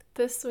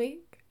This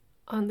week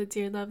on the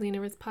Dear Lovely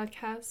Universe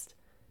podcast,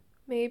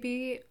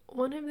 maybe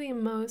one of the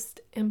most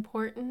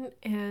important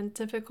and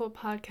difficult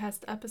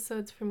podcast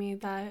episodes for me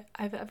that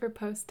I've ever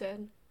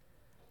posted.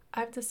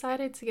 I've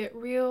decided to get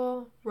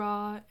real,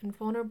 raw, and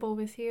vulnerable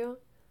with you.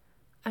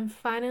 I'm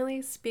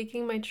finally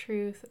speaking my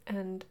truth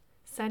and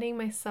setting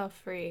myself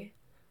free.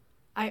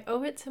 I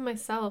owe it to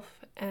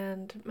myself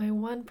and my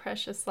one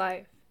precious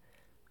life.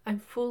 I'm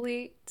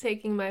fully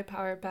taking my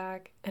power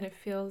back, and it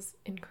feels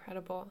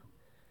incredible.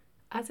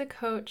 As a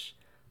coach,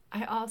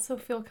 I also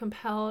feel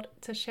compelled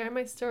to share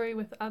my story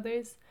with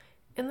others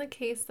in the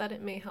case that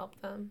it may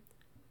help them.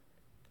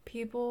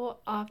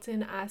 People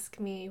often ask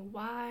me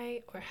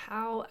why or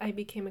how I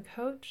became a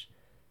coach,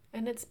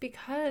 and it's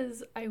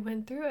because I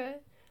went through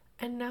it,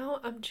 and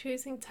now I'm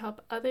choosing to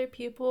help other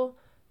people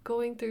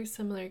going through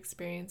similar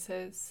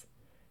experiences.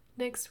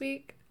 Next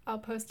week, I'll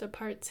post a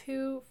part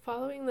 2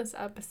 following this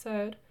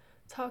episode,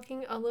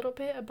 talking a little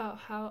bit about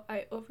how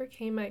I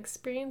overcame my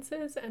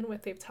experiences and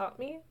what they've taught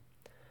me.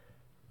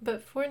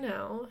 But for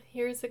now,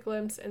 here's a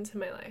glimpse into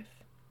my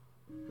life.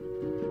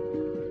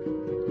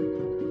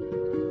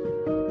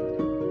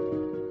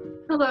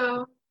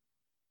 Hello,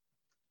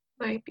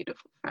 my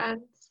beautiful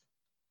friends.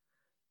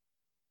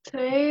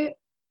 Today,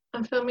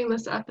 I'm filming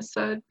this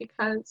episode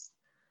because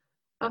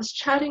I was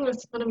chatting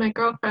with one of my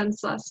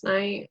girlfriends last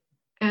night,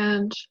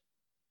 and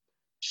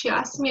she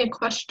asked me a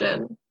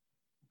question,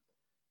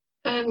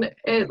 and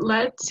it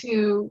led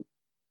to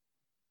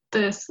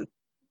this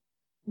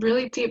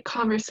really deep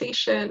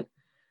conversation.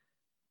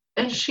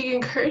 And she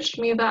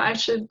encouraged me that I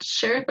should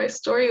share my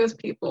story with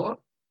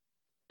people.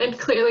 And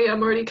clearly,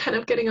 I'm already kind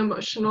of getting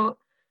emotional.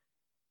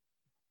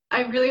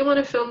 I really want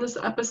to film this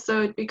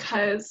episode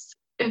because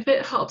if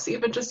it helps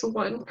even just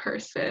one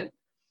person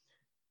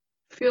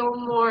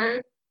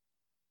feel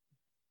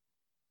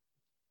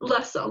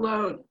less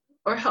alone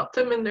or help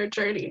them in their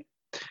journey,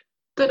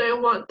 then I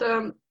want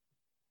them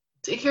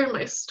to hear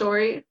my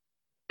story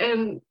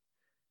and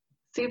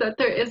see that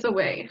there is a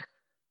way.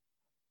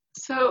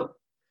 So,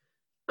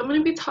 I'm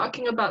going to be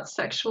talking about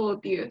sexual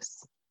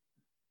abuse.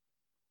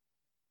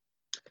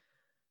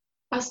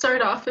 I'll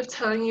start off with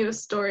telling you a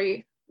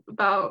story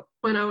about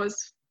when I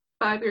was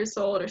 5 years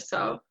old or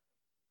so.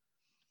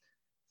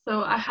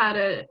 So I had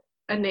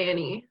a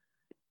nanny,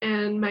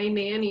 and my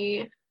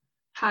nanny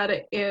had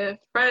a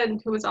friend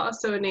who was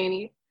also a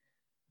nanny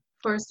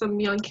for some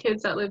young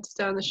kids that lived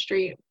down the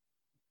street.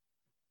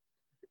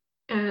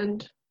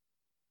 And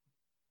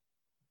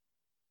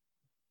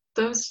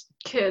those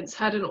kids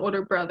had an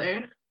older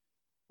brother,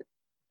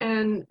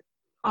 and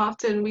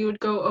often we would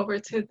go over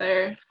to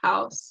their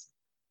house,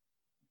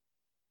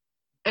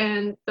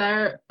 and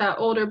that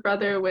older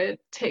brother would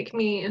take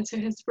me into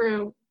his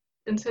room,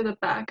 into the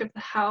back of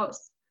the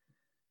house.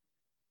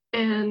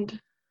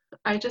 And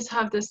I just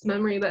have this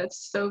memory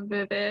that's so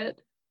vivid,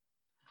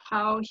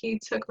 how he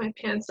took my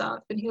pants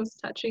off and he was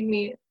touching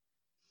me.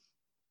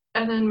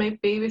 And then my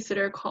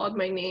babysitter called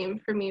my name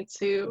for me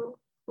to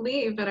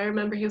leave, and I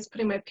remember he was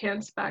putting my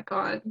pants back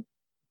on.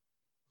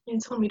 He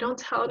told me, "Don't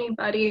tell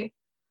anybody."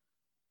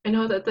 I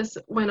know that this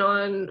went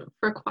on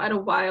for quite a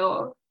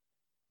while,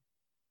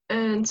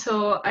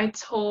 until I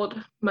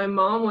told my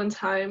mom one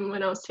time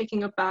when I was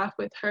taking a bath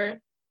with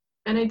her,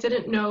 and I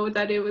didn't know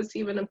that it was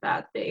even a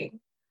bad thing.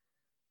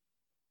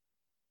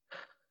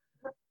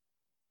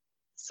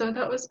 So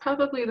that was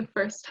probably the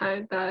first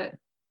time that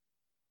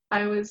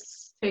I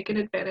was taken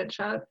advantage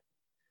of.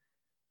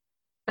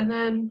 And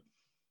then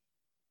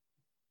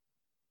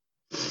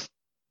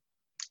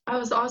I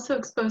was also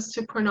exposed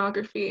to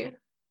pornography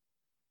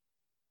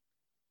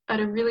at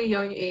a really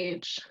young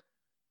age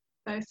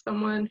by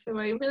someone who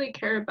I really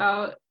care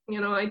about.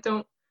 I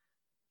don't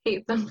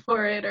hate them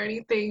for it or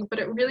anything, but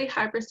it really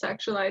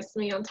hypersexualized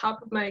me on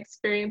top of my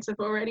experience of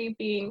already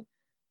being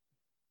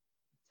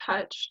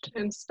touched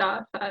and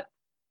stuff at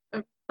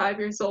 5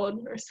 years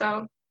old or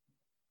so.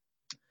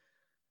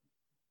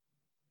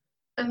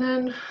 And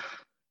then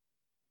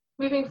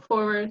moving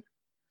forward,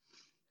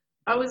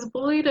 I was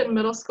bullied in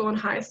middle school and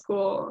high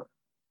school.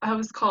 I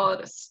was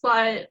called a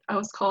slut. I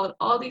was called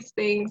all these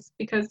things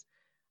because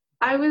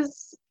I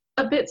was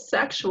a bit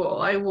sexual.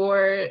 I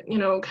wore,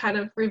 kind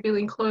of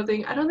revealing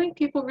clothing. I don't think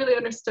people really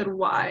understood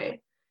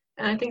why.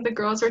 And I think the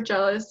girls were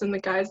jealous and the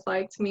guys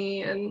liked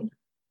me. And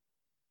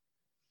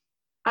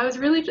I was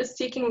really just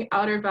seeking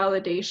outer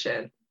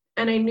validation.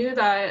 And I knew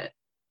that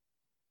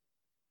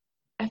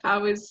if I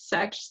was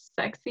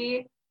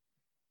sexy,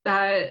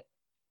 that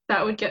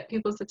would get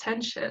people's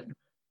attention.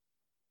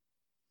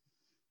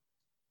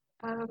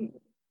 Um,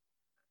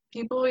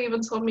 People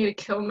even told me to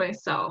kill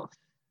myself.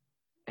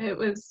 It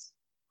was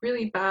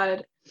really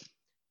bad.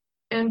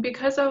 And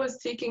because I was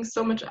seeking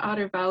so much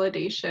outer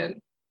validation,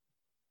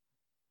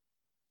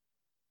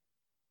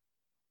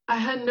 I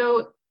had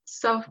no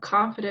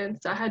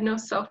self-confidence. I had no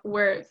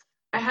self-worth.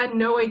 I had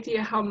no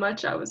idea how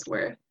much I was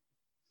worth.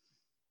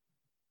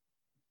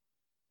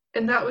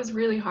 And that was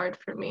really hard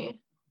for me.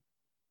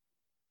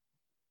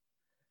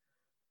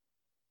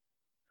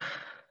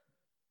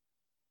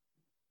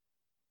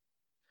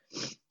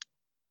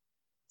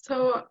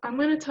 So I'm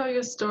going to tell you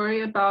a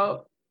story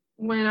about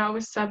when I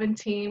was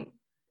 17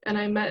 and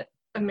I met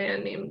a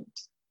man named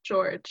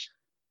George.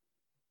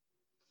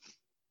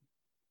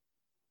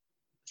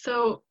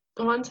 So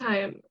one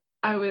time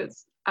I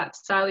was at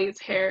Sally's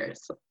Hair.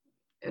 So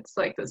it's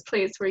like this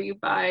place where you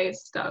buy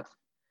stuff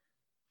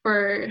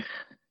for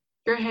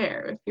your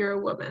hair if you're a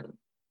woman.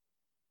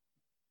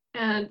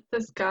 And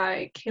this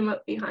guy came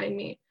up behind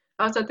me.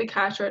 I was at the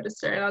cash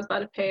register and I was about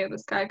to pay, and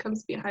this guy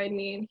comes behind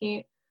me and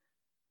he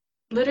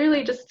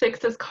literally just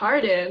sticks his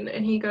card in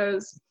and he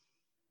goes,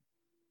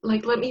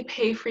 like, let me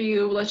pay for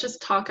you. Let's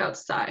just talk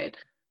outside.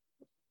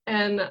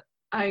 And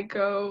I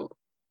go,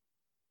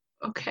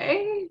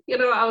 okay.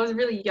 I was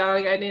really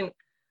young. I didn't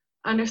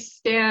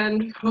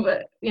understand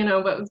what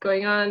was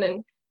going on.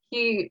 And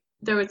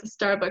there was a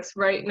Starbucks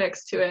right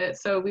next to it.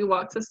 So we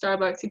walked to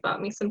Starbucks. He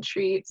bought me some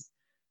treats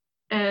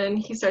and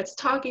he starts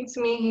talking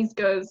to me. He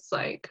goes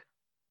like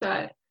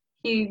that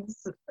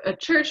he's a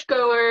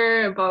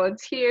churchgoer, a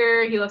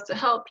volunteer, he loves to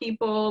help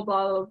people,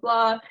 blah, blah,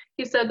 blah.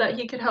 He said that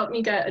he could help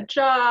me get a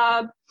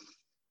job.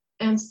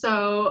 And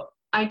so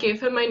I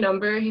gave him my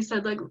number. He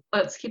said, like,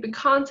 let's keep in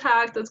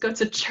contact, let's go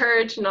to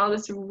church and all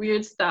this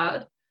weird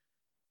stuff.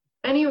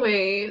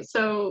 Anyway,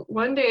 so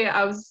one day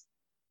I was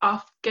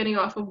getting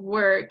off of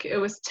work. It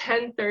was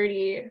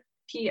 10:30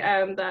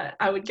 p.m. that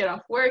I would get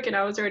off work and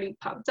I was already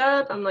pumped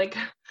up. I'm like,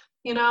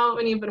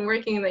 when you've been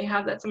working and they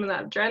have some of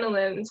that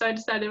adrenaline. And so I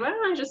decided, why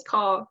don't I just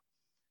call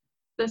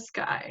this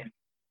guy?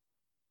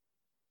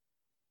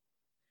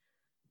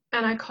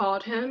 And I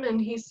called him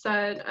and he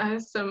said,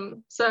 I'm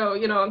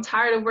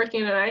tired of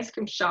working in an ice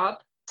cream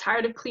shop,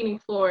 tired of cleaning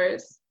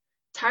floors,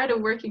 tired of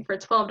working for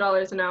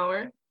 $12 an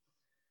hour.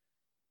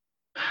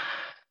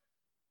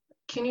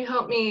 Can you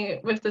help me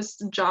with this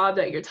job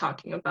that you're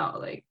talking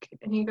about?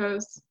 And he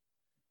goes,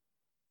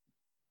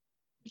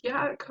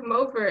 yeah, come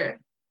over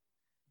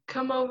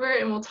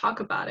and we'll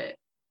talk about it.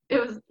 It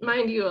was,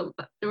 mind you,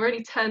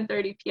 already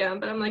 10:30 p.m.,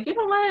 but I'm like, you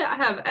know what? I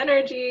have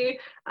energy.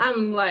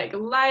 I'm like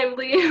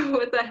lively.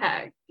 What the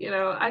heck?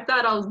 I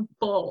thought I was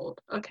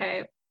bold,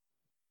 okay?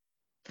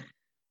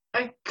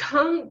 I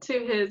come to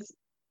his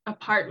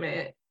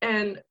apartment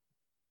and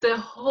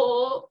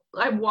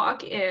I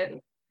walk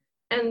in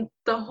and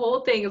the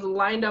whole thing is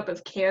lined up as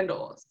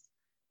candles.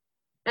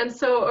 And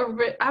so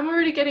I'm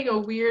already getting a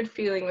weird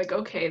feeling like,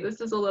 okay,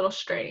 this is a little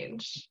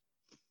strange.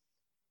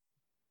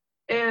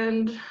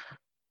 And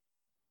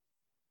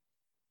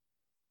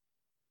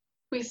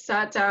we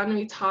sat down and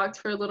we talked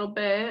for a little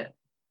bit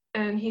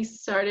and he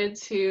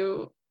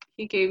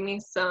gave me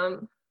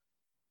some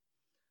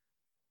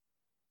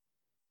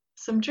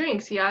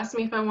drinks. He asked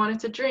me if I wanted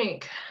to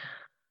drink.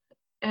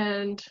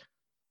 And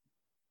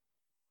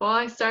well,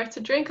 I started to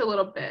drink a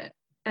little bit.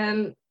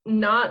 And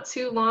not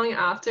too long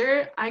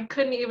after, I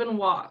couldn't even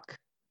walk.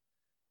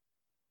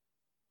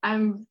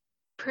 I'm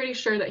pretty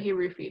sure that he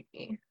roofied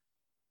me.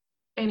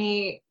 And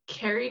he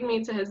carried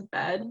me to his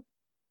bed.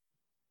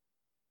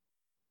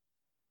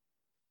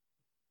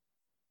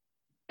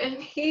 And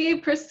he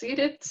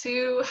proceeded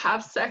to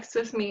have sex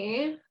with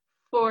me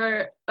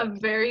for a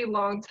very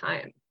long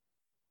time.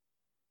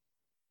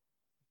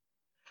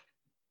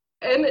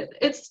 And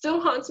it still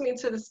haunts me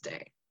to this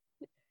day.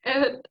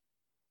 And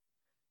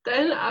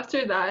then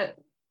after that,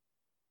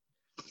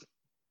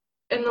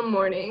 in the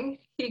morning,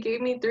 he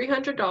gave me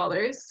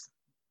 $300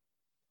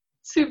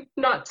 to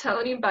not tell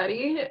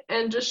anybody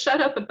and just shut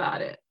up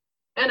about it.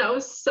 And I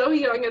was so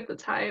young at the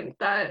time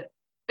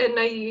and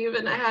naive,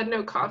 and I had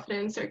no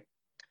confidence or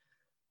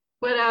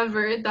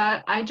whatever,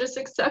 that I just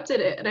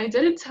accepted it and I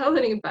didn't tell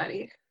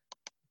anybody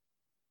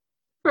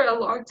for a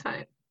long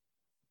time.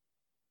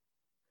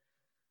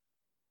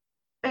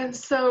 And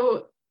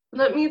so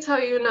let me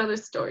tell you another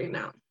story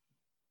now.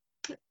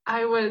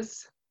 I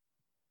was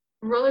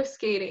roller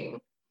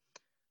skating.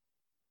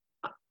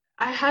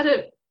 I had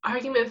an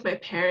argument with my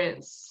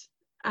parents.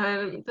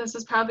 This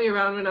was probably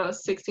around when I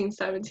was 16,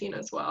 17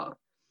 as well.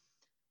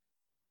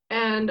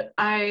 And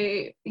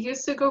I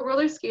used to go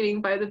roller skating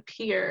by the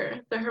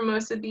pier, the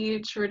Hermosa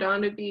Beach,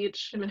 Redondo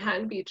Beach,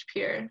 Manhattan Beach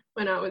Pier,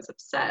 when I was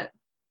upset.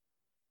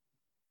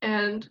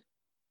 And,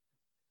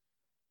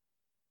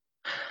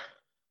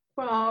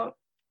 well,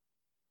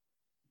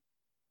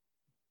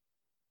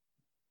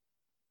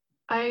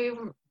 I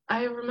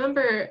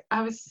remember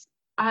I was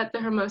at the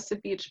Hermosa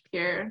Beach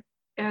Pier,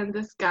 and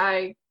this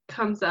guy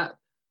comes up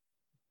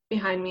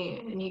behind me,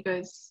 and he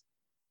goes,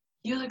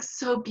 "You look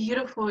so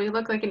beautiful. You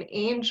look like an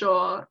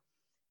angel.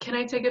 Can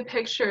I take a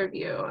picture of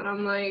you?" And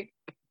I'm like,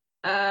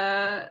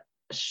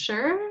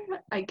 sure,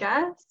 I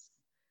guess.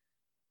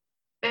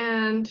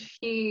 And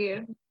he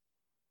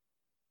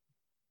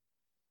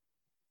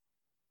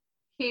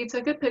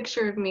took a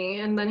picture of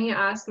me, and then he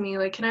asked me,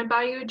 like, can I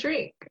buy you a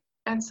drink?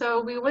 And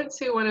so we went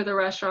to one of the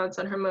restaurants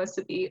on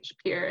Hermosa Beach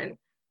Pier, and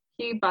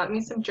he bought me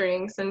some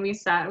drinks, and we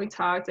sat and we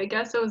talked. I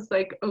guess it was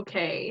like,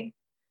 okay.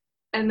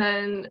 And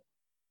then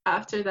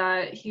after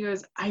that, he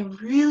goes, I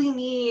really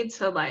need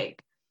to like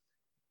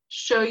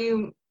show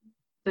you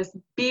this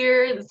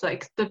beer. It's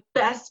like the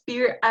best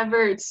beer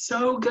ever. It's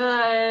so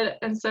good.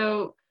 And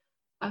so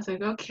I was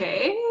like,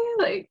 okay,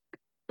 like,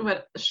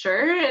 what,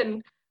 sure.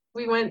 And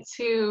we went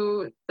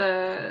to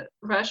the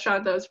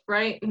restaurant that was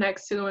right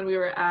next to the one we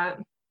were at.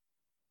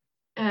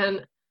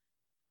 And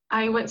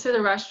I went to the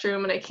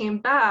restroom and I came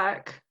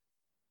back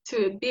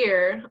to a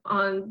beer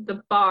on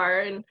the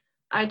bar. And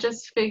I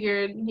just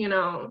figured,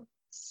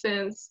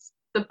 since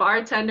the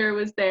bartender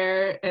was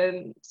there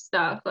and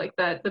stuff like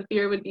that, the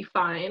beer would be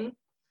fine.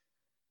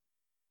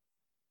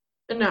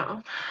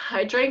 No,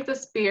 I drank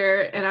this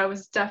beer and I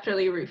was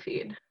definitely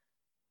roofied.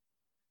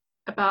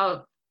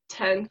 About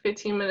 10,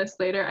 15 minutes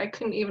later, I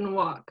couldn't even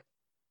walk.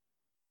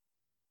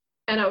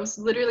 And I was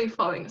literally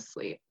falling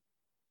asleep.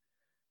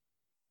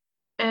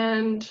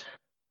 And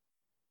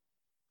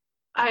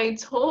I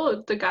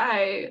told the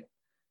guy,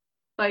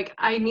 like,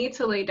 I need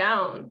to lay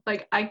down.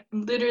 Like, I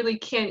literally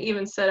can't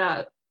even sit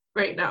up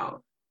right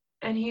now.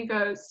 And he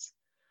goes,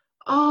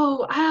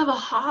 oh, I have a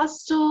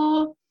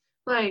hostel,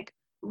 like,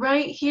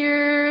 right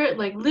here.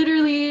 Like,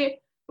 literally,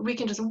 we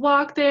can just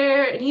walk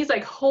there. And he's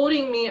like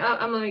holding me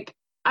up. I'm like,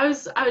 I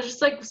was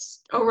just like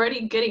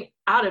already getting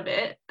out of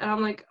it. And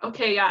I'm like,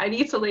 okay, yeah, I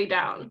need to lay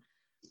down.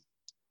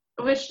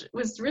 Which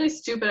was really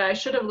stupid. I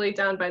should have laid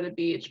down by the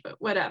beach, but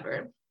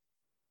whatever.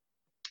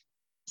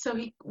 So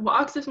he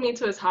walks with me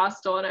to his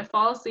hostel and I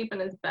fall asleep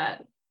in his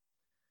bed.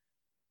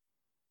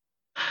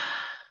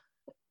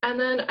 And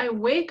then I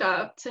wake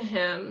up to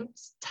him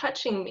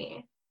touching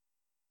me.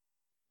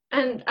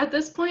 And at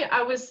this point,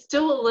 I was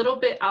still a little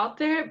bit out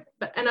there,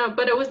 but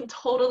it wasn't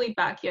totally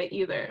back yet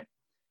either.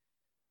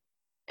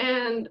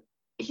 And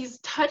he's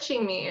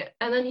touching me,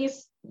 and then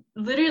he's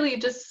literally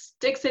just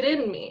sticks it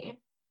in me.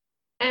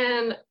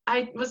 And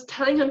I was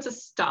telling him to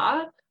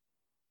stop.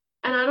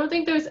 And I don't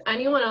think there was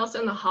anyone else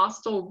in the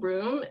hostel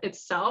room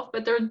itself,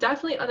 but there were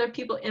definitely other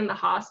people in the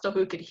hostel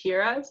who could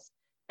hear us,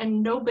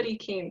 and nobody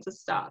came to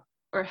stop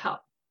or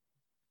help.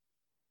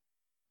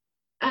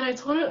 And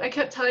I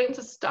kept telling him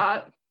to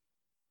stop.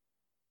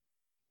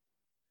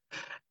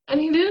 And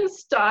he didn't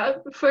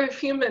stop for a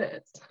few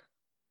minutes.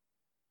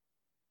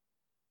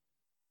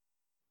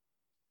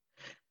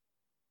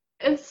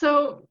 And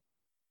so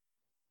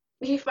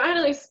he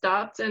finally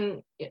stopped,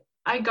 and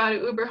I got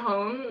an Uber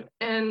home,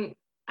 and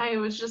I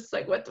was just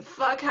like, what the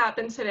fuck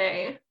happened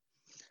today?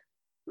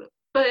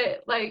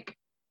 But like,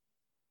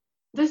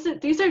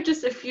 these are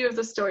just a few of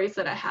the stories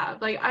that I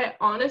have. Like, I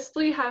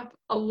honestly have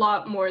a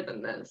lot more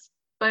than this,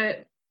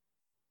 but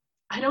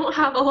I don't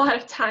have a lot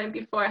of time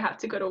before I have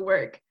to go to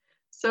work.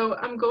 So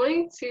I'm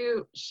going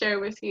to share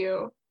with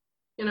you,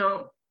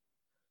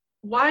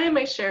 why am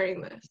I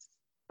sharing this?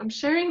 I'm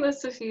sharing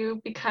this with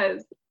you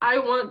because I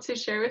want to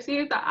share with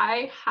you that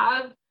I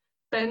have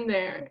been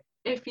there.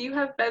 If you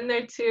have been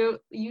there too,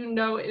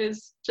 it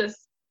is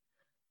just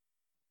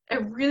a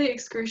really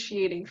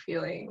excruciating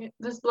feeling.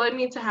 This led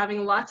me to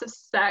having lots of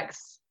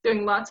sex,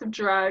 doing lots of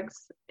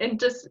drugs, and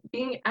just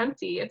being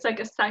empty. It's like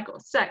a cycle: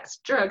 sex,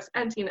 drugs,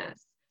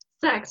 emptiness,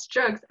 sex,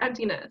 drugs,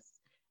 emptiness.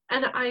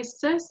 And I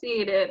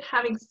associated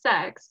having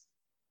sex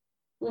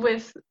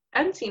with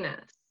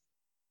emptiness.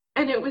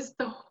 And it was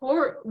a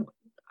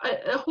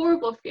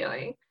horrible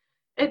feeling.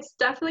 It's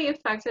definitely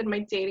affected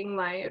my dating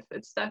life.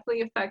 It's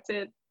definitely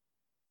affected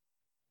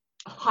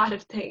a lot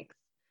of things.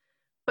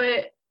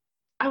 But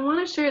I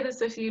want to share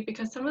this with you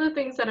because some of the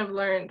things that I've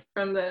learned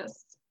from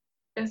this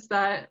is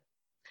that,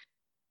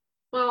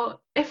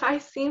 well, if I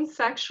seem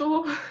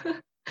sexual,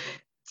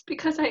 it's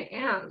because I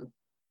am.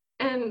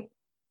 And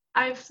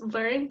I've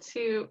learned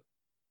to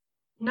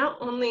not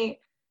only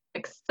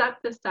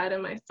accept this side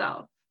of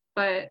myself,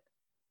 but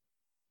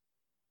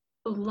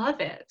love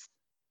it.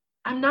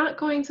 I'm not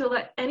going to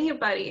let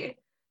anybody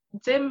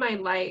dim my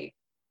light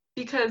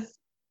because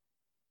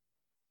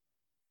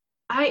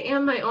I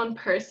am my own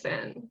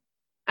person.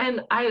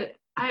 And I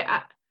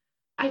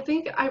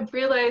think I've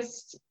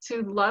realized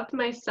to love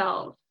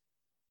myself,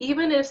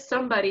 even if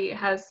somebody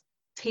has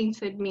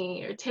tainted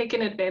me or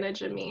taken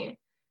advantage of me,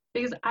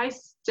 because I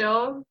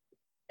still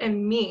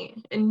am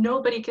me and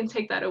nobody can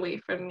take that away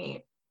from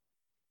me.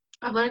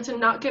 I've learned to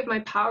not give my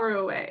power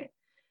away.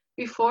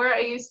 Before, I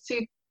used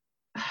to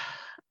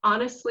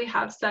honestly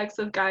have sex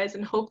with guys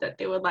and hope that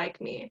they would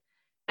like me.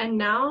 And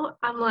now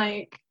I'm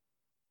like,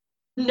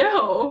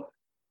 no,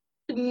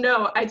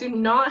 I do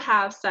not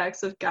have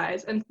sex with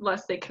guys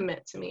unless they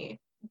commit to me.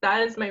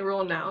 That is my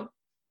rule now.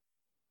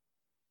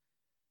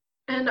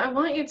 And I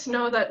want you to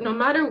know that no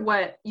matter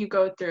what you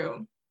go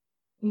through,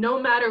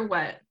 no matter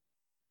what,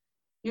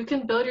 you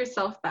can build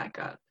yourself back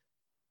up.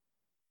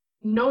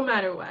 No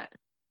matter what.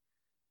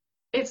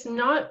 It's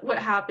not what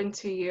happened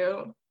to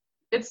you.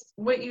 It's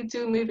what you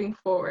do moving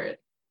forward.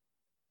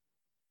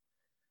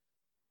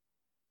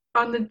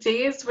 On the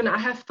days when I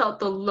have felt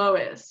the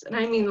lowest, and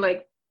I mean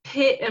like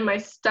pit in my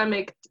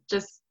stomach,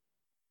 just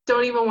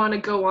don't even want to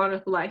go on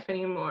with life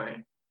anymore,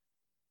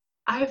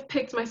 I've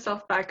picked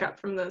myself back up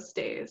from those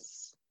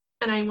days.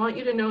 And I want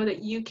you to know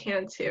that you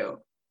can too.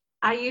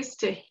 I used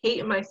to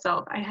hate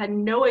myself. I had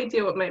no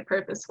idea what my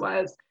purpose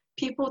was.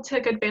 People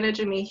took advantage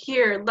of me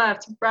here,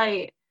 left,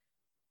 right.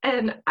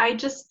 And I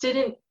just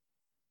didn't,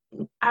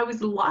 I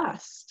was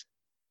lost.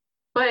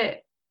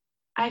 But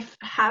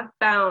have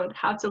found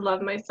how to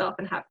love myself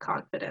and have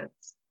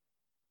confidence.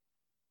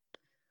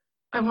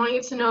 I want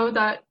you to know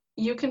that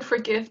you can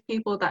forgive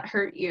people that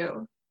hurt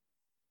you.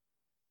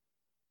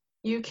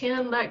 You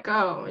can let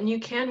go and you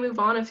can move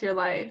on with your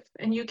life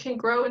and you can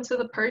grow into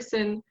the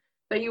person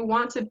that you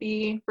want to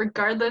be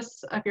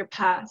regardless of your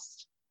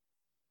past.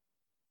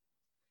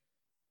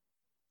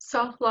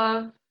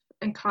 Self-love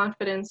and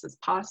confidence is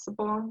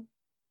possible.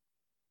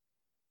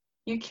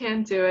 You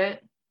can do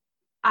it.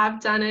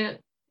 I've done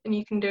it and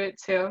you can do it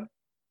too.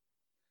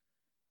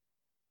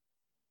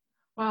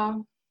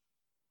 Well,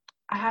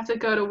 I have to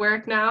go to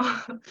work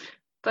now,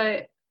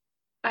 but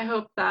I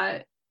hope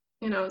that,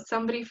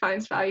 somebody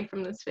finds value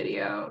from this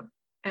video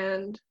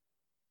and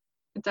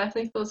it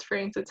definitely feels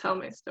freeing to tell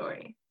my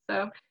story.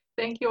 So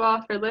thank you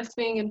all for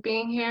listening and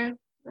being here.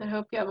 I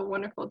hope you have a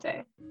wonderful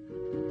day.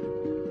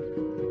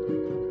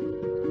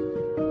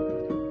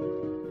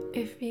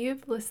 If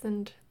you've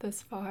listened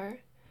this far,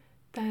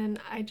 then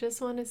I just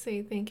want to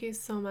say thank you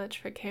so much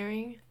for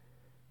caring.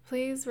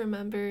 Please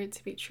remember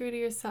to be true to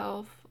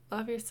yourself,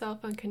 love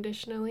yourself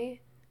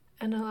unconditionally,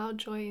 and allow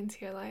joy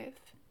into your life.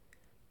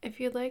 If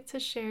you'd like to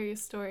share your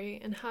story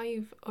and how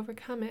you've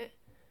overcome it,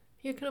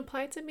 you can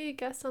apply to be a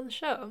guest on the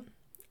show.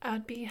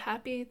 I'd be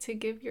happy to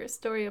give your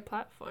story a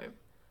platform.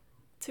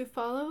 To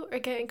follow or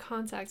get in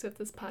contact with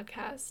this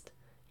podcast,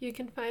 you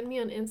can find me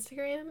on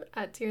Instagram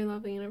at Dear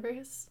Lovely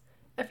Universe.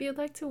 If you'd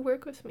like to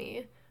work with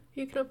me,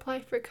 you can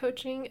apply for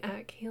coaching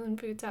at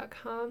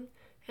KaylinVu.com,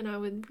 and I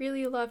would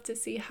really love to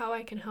see how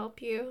I can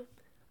help you.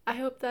 I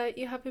hope that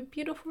you have a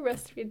beautiful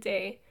rest of your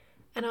day,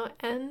 and I'll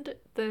end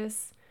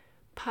this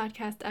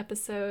podcast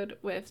episode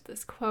with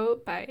this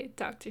quote by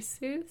Dr.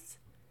 Seuss.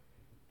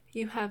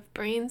 You have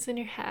brains in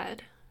your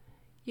head.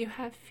 You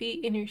have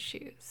feet in your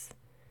shoes.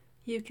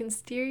 You can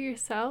steer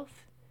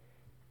yourself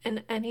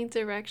in any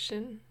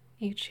direction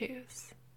you choose.